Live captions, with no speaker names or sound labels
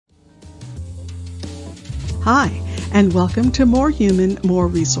Hi, and welcome to More Human, More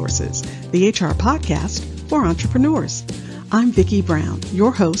Resources, the HR podcast for entrepreneurs. I'm Vicki Brown,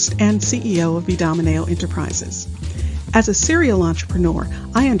 your host and CEO of Vidamaneo Enterprises. As a serial entrepreneur,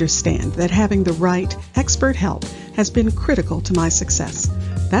 I understand that having the right expert help has been critical to my success.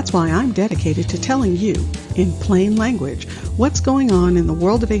 That's why I'm dedicated to telling you, in plain language, what's going on in the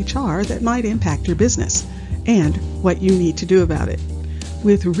world of HR that might impact your business and what you need to do about it,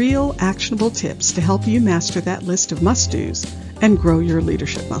 with real actionable tips to help you master that list of must-dos and grow your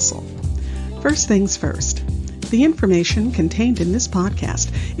leadership muscle. First things first, the information contained in this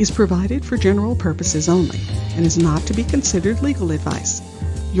podcast is provided for general purposes only and is not to be considered legal advice.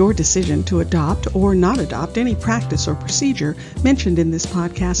 Your decision to adopt or not adopt any practice or procedure mentioned in this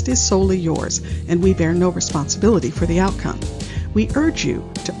podcast is solely yours, and we bear no responsibility for the outcome. We urge you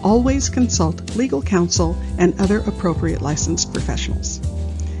to always consult legal counsel and other appropriate licensed professionals.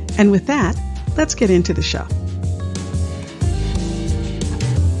 And with that, let's get into the show.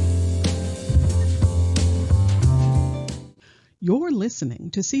 You're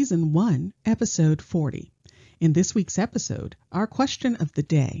listening to Season 1, Episode 40. In this week's episode, our question of the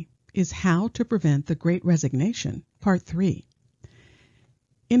day is How to Prevent the Great Resignation, Part 3.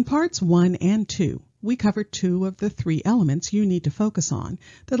 In Parts 1 and 2, we covered 2 of the 3 elements you need to focus on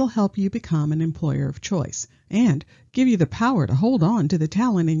that'll help you become an employer of choice and give you the power to hold on to the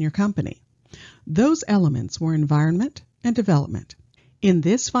talent in your company. Those elements were environment and development. In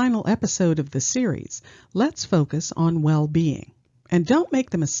this final episode of the series, let's focus on well-being. And don't make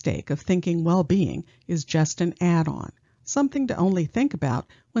the mistake of thinking well-being is just an add-on, something to only think about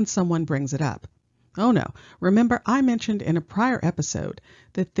when someone brings it up. Oh no, remember I mentioned in a prior episode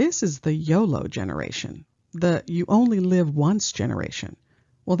that this is the YOLO generation, the you only live once generation.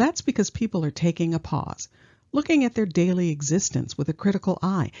 Well, that's because people are taking a pause, looking at their daily existence with a critical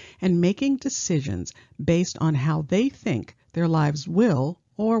eye and making decisions based on how they think their lives will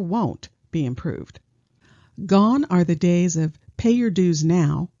or won't be improved. Gone are the days of pay your dues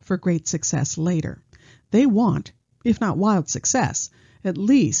now for great success later. They want, if not wild success, at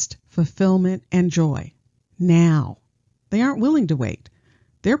least fulfillment and joy now. They aren't willing to wait.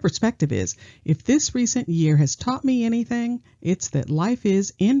 Their perspective is, if this recent year has taught me anything, it's that life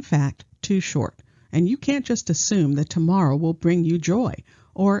is, in fact, too short. And you can't just assume that tomorrow will bring you joy,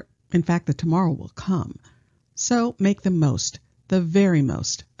 or, in fact, that tomorrow will come. So make the most, the very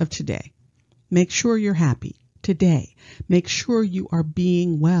most of today. Make sure you're happy today. Make sure you are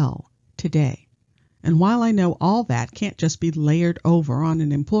being well today. And while I know all that can't just be layered over on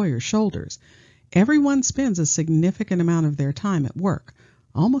an employer's shoulders, everyone spends a significant amount of their time at work,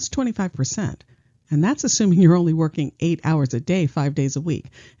 almost 25%. And that's assuming you're only working 8 hours a day, 5 days a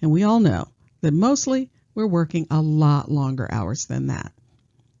week. And we all know that mostly we're working a lot longer hours than that.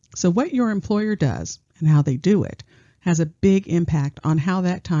 So what your employer does and how they do it has a big impact on how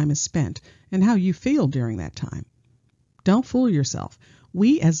that time is spent and how you feel during that time. Don't fool yourself.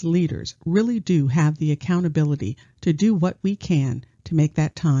 We as leaders really do have the accountability to do what we can to make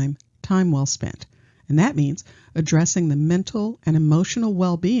that time well spent. And that means addressing the mental and emotional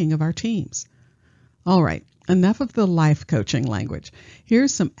well-being of our teams. All right, enough of the life coaching language.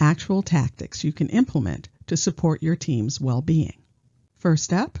 Here's some actual tactics you can implement to support your team's well-being.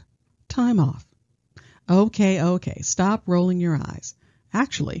 First up, time off. Okay, stop rolling your eyes.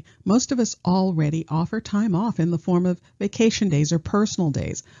 Actually, most of us already offer time off in the form of vacation days or personal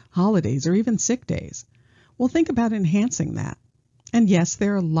days, holidays, or even sick days. Well, think about enhancing that. And yes,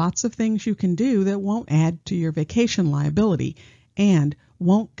 there are lots of things you can do that won't add to your vacation liability and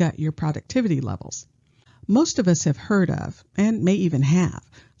won't gut your productivity levels. Most of us have heard of, and may even have,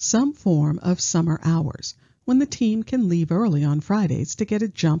 some form of summer hours, when the team can leave early on Fridays to get a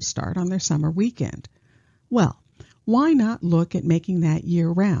jump start on their summer weekend. Well, why not look at making that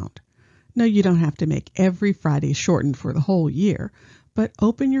year-round? No, you don't have to make every Friday shortened for the whole year, but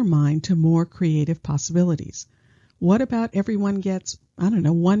open your mind to more creative possibilities. What about everyone gets,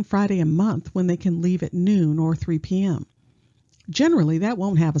 one Friday a month when they can leave at noon or 3 p.m.? Generally, that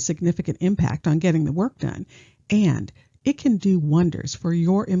won't have a significant impact on getting the work done, and it can do wonders for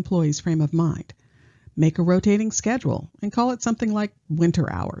your employees' frame of mind. Make a rotating schedule and call it something like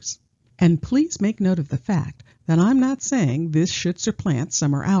winter hours. And please make note of the fact that I'm not saying this should supplant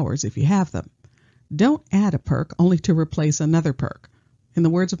summer hours if you have them. Don't add a perk only to replace another perk. In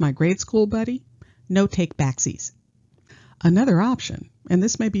the words of my grade school buddy, no take backsies. Another option, and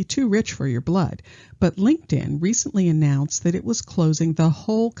this may be too rich for your blood, but LinkedIn recently announced that it was closing the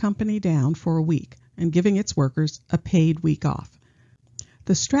whole company down for a week and giving its workers a paid week off.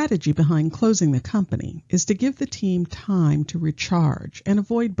 The strategy behind closing the company is to give the team time to recharge and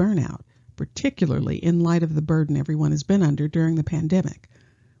avoid burnout, particularly in light of the burden everyone has been under during the pandemic.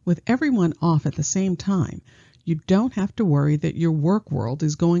 With everyone off at the same time, you don't have to worry that your work world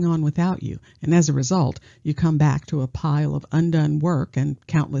is going on without you, and as a result, you come back to a pile of undone work and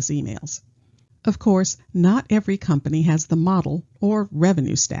countless emails. Of course, not every company has the model or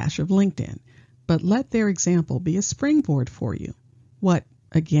revenue stash of LinkedIn, but let their example be a springboard for you. What,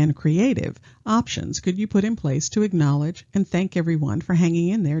 again creative, options could you put in place to acknowledge and thank everyone for hanging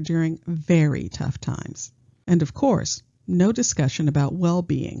in there during very tough times? And of course, no discussion about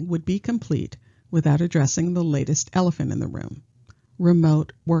well-being would be complete without addressing the latest elephant in the room: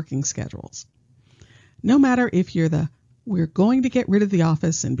 remote working schedules. No matter if you're the "we're going to get rid of the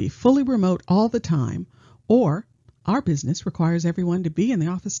office and be fully remote all the time," or "our business requires everyone to be in the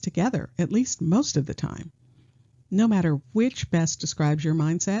office together at least most of the time." No matter which best describes your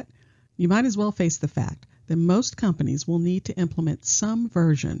mindset, you might as well face the fact that most companies will need to implement some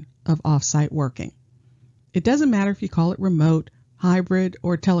version of off-site working. It doesn't matter if you call it remote, hybrid,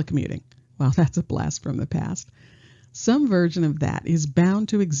 or telecommuting. Well, that's a blast from the past. Some version of that is bound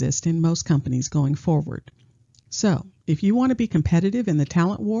to exist in most companies going forward. So, if you want to be competitive in the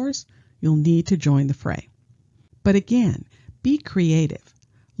talent wars, you'll need to join the fray. But again, be creative.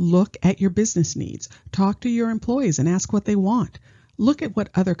 Look at your business needs. Talk to your employees and ask what they want. Look at what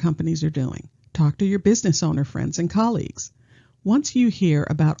other companies are doing. Talk to your business owner friends and colleagues. Once you hear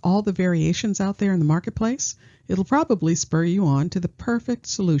about all the variations out there in the marketplace, it'll probably spur you on to the perfect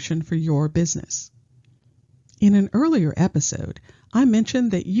solution for your business. In an earlier episode, I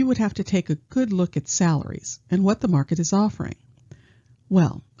mentioned that you would have to take a good look at salaries and what the market is offering.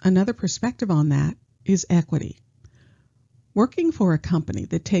 Well, another perspective on that is equity. Working for a company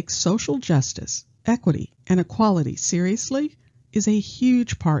that takes social justice, equity, and equality seriously is a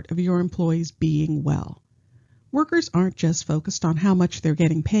huge part of your employees being well. Workers aren't just focused on how much they're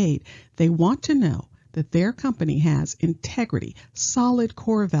getting paid. They want to know that their company has integrity, solid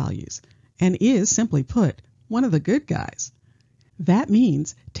core values, and is, simply put, one of the good guys. That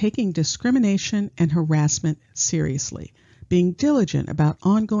means taking discrimination and harassment seriously, being diligent about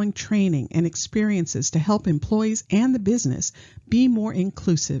ongoing training and experiences to help employees and the business be more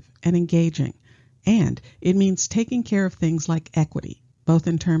inclusive and engaging. And it means taking care of things like equity, both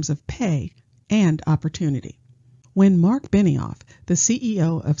in terms of pay and opportunity. When Mark Benioff, the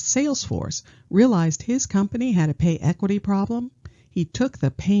CEO of Salesforce, realized his company had a pay equity problem, he took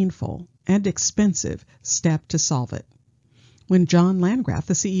the painful and expensive step to solve it. When John Landgraf,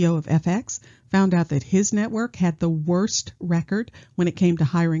 the CEO of FX, found out that his network had the worst record when it came to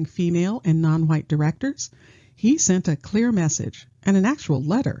hiring female and non-white directors, he sent a clear message and an actual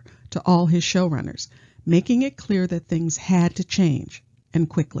letter to all his showrunners, making it clear that things had to change, and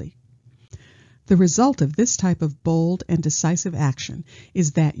quickly. The result of this type of bold and decisive action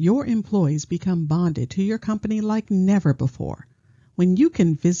is that your employees become bonded to your company like never before. When you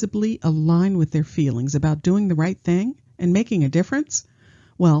can visibly align with their feelings about doing the right thing and making a difference,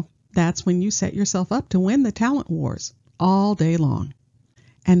 well, that's when you set yourself up to win the talent wars all day long.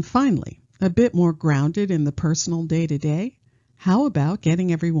 And finally, a bit more grounded in the personal day-to-day, how about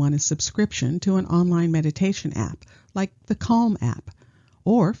getting everyone a subscription to an online meditation app like the Calm app?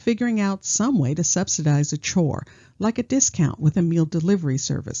 Or figuring out some way to subsidize a chore, like a discount with a meal delivery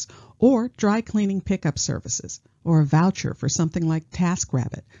service, or dry cleaning pickup services, or a voucher for something like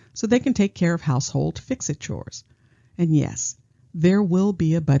TaskRabbit, so they can take care of household fix-it chores. And yes, there will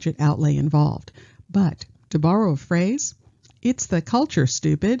be a budget outlay involved, but, to borrow a phrase, it's the culture,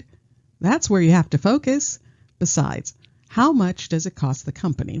 stupid. That's where you have to focus. Besides, how much does it cost the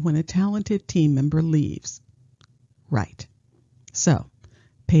company when a talented team member leaves? Right. So,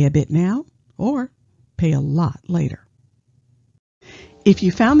 pay a bit now or pay a lot later. If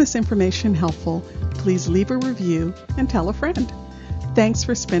you found this information helpful, please leave a review and tell a friend. Thanks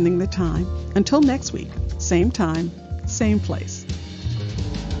for spending the time. Until next week, same time, same place.